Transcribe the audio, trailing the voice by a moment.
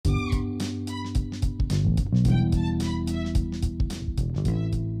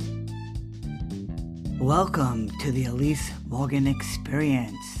Welcome to the Elise Morgan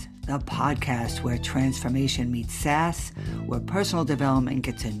Experience, the podcast where transformation meets sass, where personal development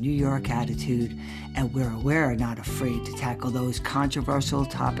gets a New York attitude, and where we're not afraid to tackle those controversial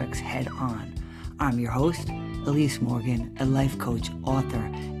topics head on. I'm your host, Elise Morgan, a life coach,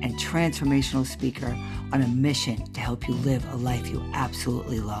 author, and transformational speaker on a mission to help you live a life you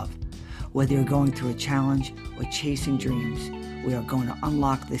absolutely love. Whether you're going through a challenge or chasing dreams, we are going to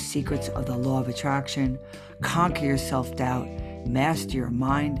unlock the secrets of the law of attraction, conquer your self-doubt, master your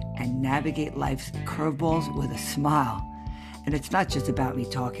mind, and navigate life's curveballs with a smile. And it's not just about me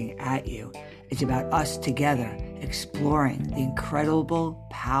talking at you. It's about us together exploring the incredible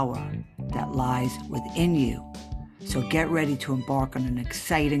power that lies within you. So get ready to embark on an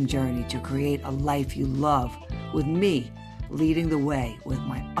exciting journey to create a life you love with me leading the way with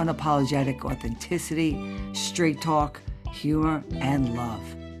my unapologetic authenticity, straight talk, humor, and love.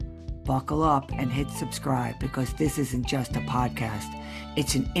 Buckle up and hit subscribe because this isn't just a podcast.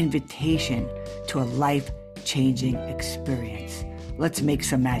 It's an invitation to a life-changing experience. Let's make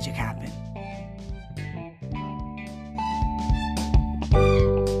some magic happen.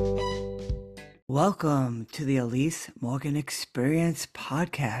 Welcome to the Elise Morgan Experience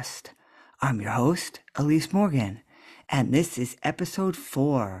podcast. I'm your host, Elise Morgan, and this is episode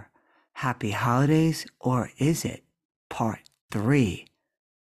 4, Happy Holidays, or is it? Part 3.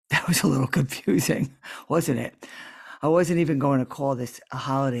 That was a little confusing, wasn't it? I wasn't even going to call this a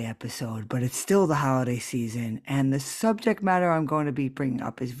holiday episode, but it's still the holiday season, and the subject matter I'm going to be bringing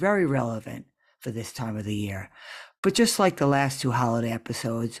up is very relevant for this time of the year. But just like the last 2 holiday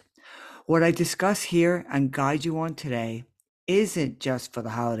episodes, what I discuss here and guide you on today isn't just for the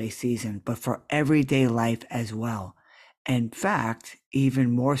holiday season, but for everyday life as well. In fact,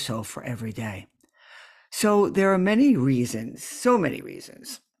 even more so for every day. So there are many reasons, so many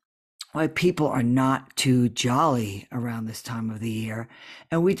reasons, why people are not too jolly around this time of the year.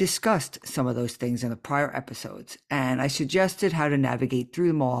 And we discussed some of those things in the prior episodes. And I suggested how to navigate through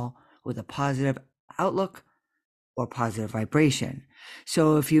them all with a positive outlook or positive vibration.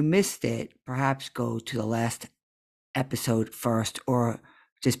 So if you missed it, perhaps go to the last episode first, or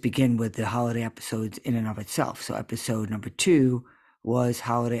just begin with the holiday episodes in and of itself. So episode number 2 was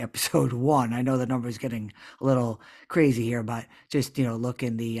holiday episode 1. I know the number is getting a little crazy here, but just, look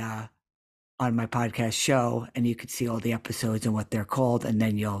in the, on my podcast show and you could see all the episodes and what they're called, and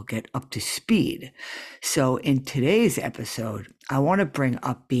then you'll get up to speed. So in today's episode, I want to bring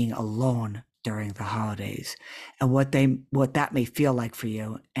up being alone during the holidays and what that may feel like for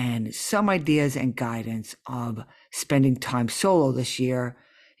you, and some ideas and guidance of spending time solo this year,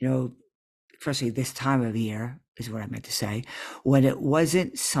 especially this time of year is what I meant to say, when it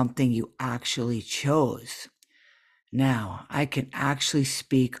wasn't something you actually chose. Now, I can actually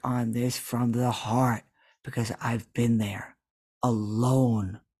speak on this from the heart because I've been there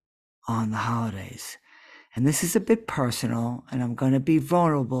alone on the holidays. And this is a bit personal, and I'm going to be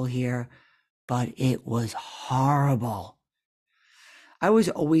vulnerable here, but it was horrible. I was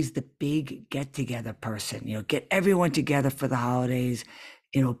always the big get-together person, get everyone together for the holidays,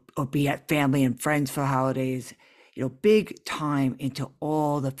 or be at family and friends for holidays, big time into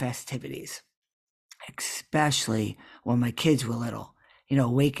all the festivities, especially when my kids were little,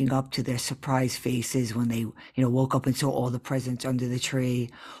 waking up to their surprise faces when they, woke up and saw all the presents under the tree,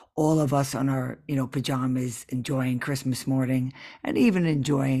 all of us on our, pajamas enjoying Christmas morning, and even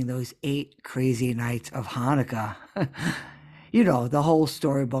enjoying those 8 crazy nights of Hanukkah. The whole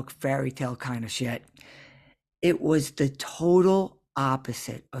storybook fairy tale kind of shit. It was the total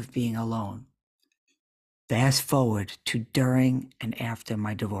opposite of being alone. Fast forward to during and after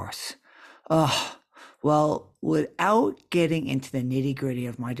my divorce. Well, without getting into the nitty-gritty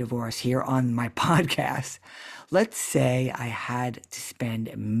of my divorce here on my podcast, let's say I had to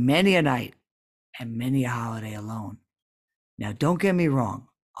spend many a night and many a holiday alone. Now, don't get me wrong.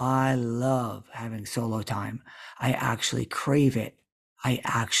 I love having solo time. I actually crave it. I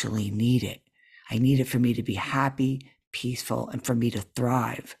actually need it. I need it for me to be happy, peaceful, and for me to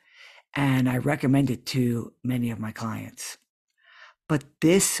thrive. And I recommend it to many of my clients. But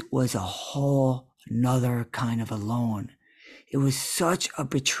this was a whole another kind of alone. It was such a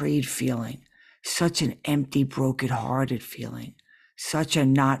betrayed feeling, such an empty, broken-hearted feeling, such a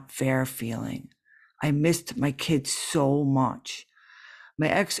not fair feeling. I missed my kids so much. My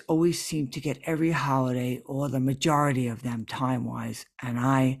ex always seemed to get every holiday, or the majority of them time-wise, and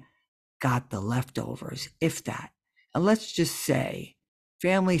I got the leftovers, if that. And let's just say,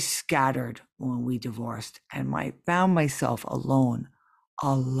 family scattered when we divorced, and I found myself alone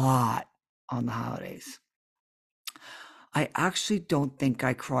a lot on the holidays. I actually don't think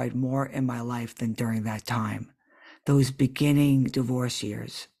I cried more in my life than during that time, those beginning divorce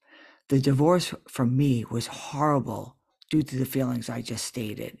years. The divorce for me was horrible due to the feelings I just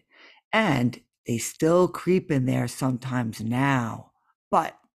stated. And they still creep in there sometimes now.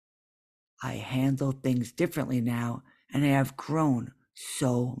 But I handle things differently now, and I have grown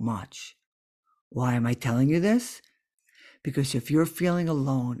so much. Why am I telling you this? Because if you're feeling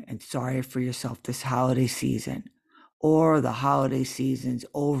alone and sorry for yourself this holiday season, or the holiday seasons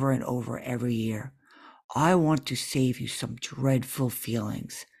over and over every year, I want to save you some dreadful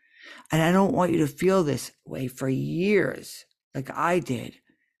feelings. And I don't want you to feel this way for years like I did.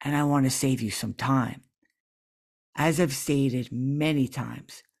 And I want to save you some time. As I've stated many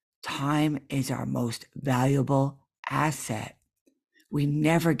times, time is our most valuable asset. We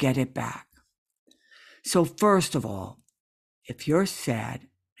never get it back. So first of all, if you're sad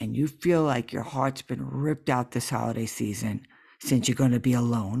and you feel like your heart's been ripped out this holiday season since you're going to be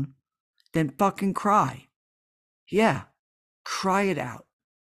alone, then fucking cry. Yeah, cry it out.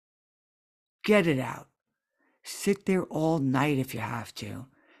 Get it out. Sit there all night if you have to,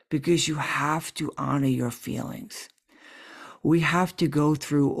 because you have to honor your feelings. We have to go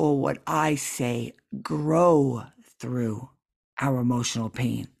through, or what I say, grow through our emotional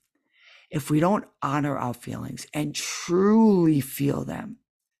pain. If we don't honor our feelings and truly feel them,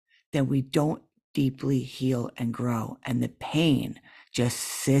 then we don't deeply heal and grow. And the pain just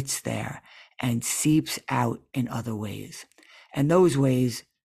sits there and seeps out in other ways. And those ways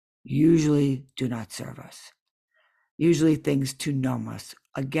usually do not serve us. Usually things to numb us.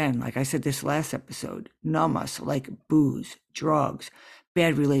 Again, like I said this last episode, numb us like booze, drugs,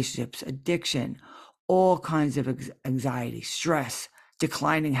 bad relationships, addiction, all kinds of anxiety, stress,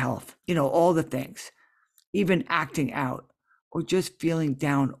 declining health, all the things, even acting out or just feeling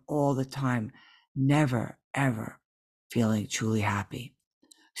down all the time, never, ever feeling truly happy.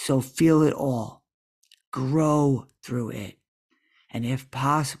 So feel it all, grow through it, and if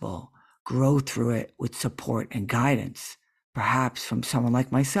possible, grow through it with support and guidance, perhaps from someone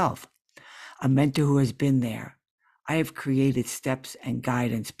like myself, a mentor who has been there. I have created steps and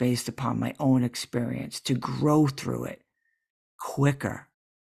guidance based upon my own experience to grow through it quicker.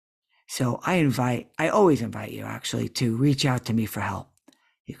 So I always invite you actually to reach out to me for help.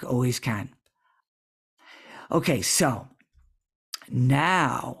 You always can. Okay, so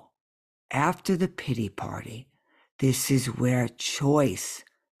now after the pity party, this is where choice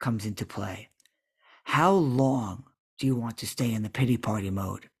comes into play. How long do you want to stay in the pity party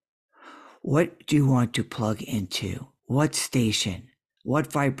mode? What do you want to plug into? What station?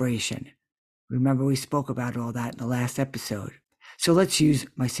 What vibration? Remember, we spoke about all that in the last episode. So let's use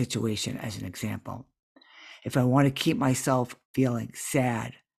my situation as an example. If I want to keep myself feeling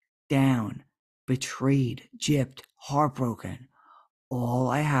sad, down, betrayed, gypped, heartbroken, all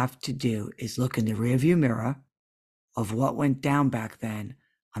I have to do is look in the rearview mirror of what went down back then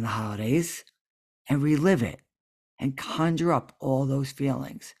on the holidays and relive it and conjure up all those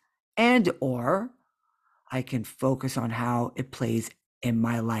feelings. Or I can focus on how it plays in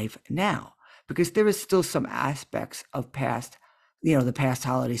my life now, because there is still some aspects of the past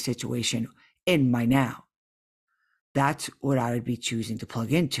holiday situation in my now. That's what I would be choosing to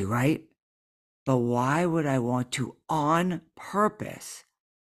plug into, right? But why would I want to, on purpose,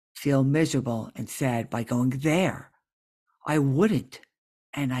 feel miserable and sad by going there? I wouldn't,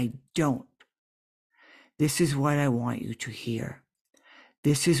 and I don't. This is what I want you to hear.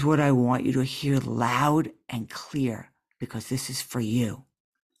 This is what I want you to hear loud and clear, because this is for you.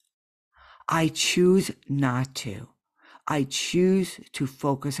 I choose not to. I choose to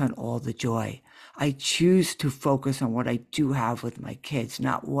focus on all the joy. I choose to focus on what I do have with my kids,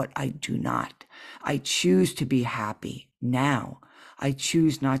 not what I do not. I choose to be happy now. I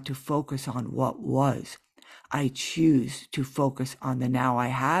choose not to focus on what was. I choose to focus on the now I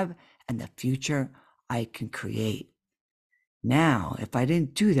have and the future I can create. Now, if I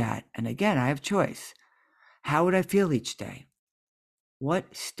didn't do that, and again, I have choice, how would I feel each day?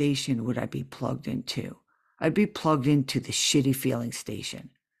 What station would I be plugged into? I'd be plugged into the shitty feeling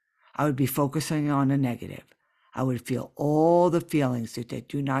station. I would be focusing on the negative. I would feel all the feelings that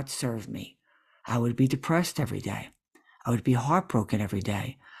do not serve me. I would be depressed every day. I would be heartbroken every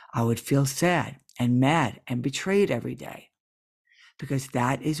day. I would feel sad and mad and betrayed every day, because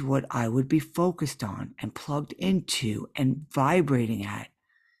that is what I would be focused on and plugged into and vibrating at,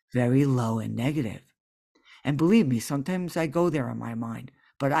 very low and negative. And believe me, sometimes I go there in my mind,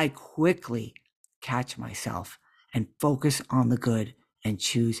 but I quickly catch myself and focus on the good and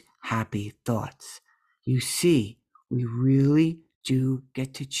choose happy thoughts. You see, we really do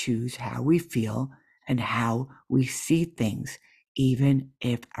get to choose how we feel and how we see things, even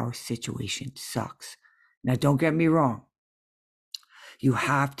if our situation sucks. Now, don't get me wrong. You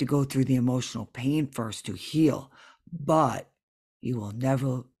have to go through the emotional pain first to heal, but you will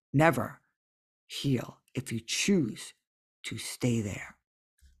never heal if you choose to stay there.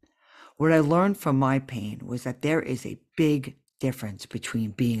 What I learned from my pain was that there is a big difference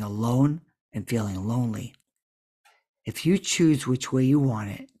between being alone and feeling lonely. If you choose which way you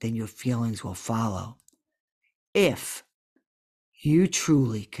want it, then your feelings will follow. If you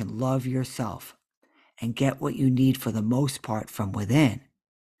truly can love yourself and get what you need for the most part from within,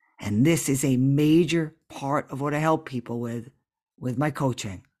 and this is a major part of what I help people with my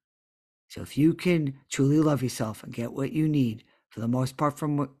coaching. So if you can truly love yourself and get what you need for the most part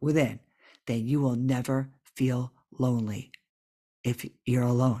from within, then you will never feel lonely if you're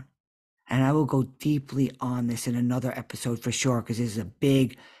alone. And I will go deeply on this in another episode for sure, because this is a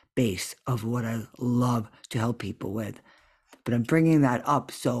big base of what I love to help people with. But I'm bringing that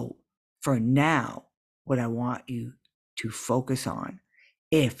up. So for now, what I want you to focus on,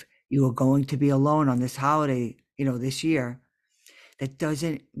 if you are going to be alone on this holiday, this year, that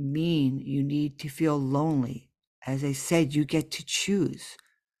doesn't mean you need to feel lonely. As I said, you get to choose.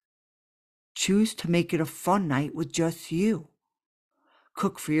 Choose to make it a fun night with just you.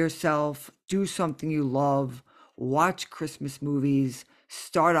 Cook for yourself, do something you love, watch Christmas movies,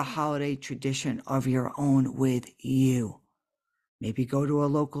 start a holiday tradition of your own with you. Maybe go to a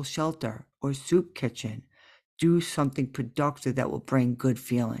local shelter or soup kitchen. Do something productive that will bring good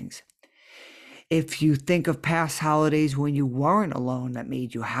feelings. If you think of past holidays when you weren't alone that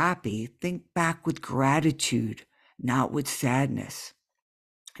made you happy, think back with gratitude, not with sadness.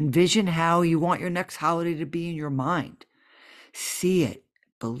 Envision how you want your next holiday to be in your mind. See it,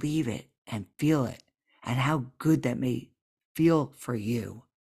 believe it, and feel it, and how good that may feel for you.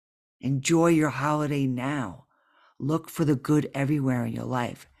 Enjoy your holiday now. Look for the good everywhere in your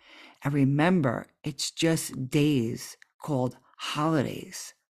life. And remember, it's just days called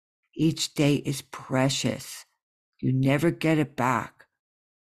holidays. Each day is precious. You never get it back.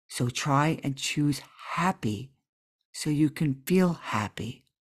 So try and choose happy so you can feel happy.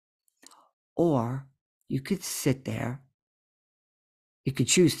 Or you could sit there. You could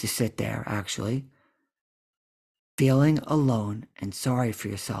choose to sit there, actually, feeling alone and sorry for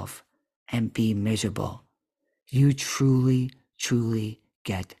yourself and be miserable. You truly, truly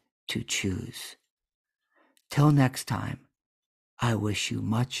get to choose. Till next time, I wish you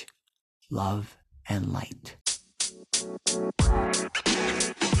much love and light.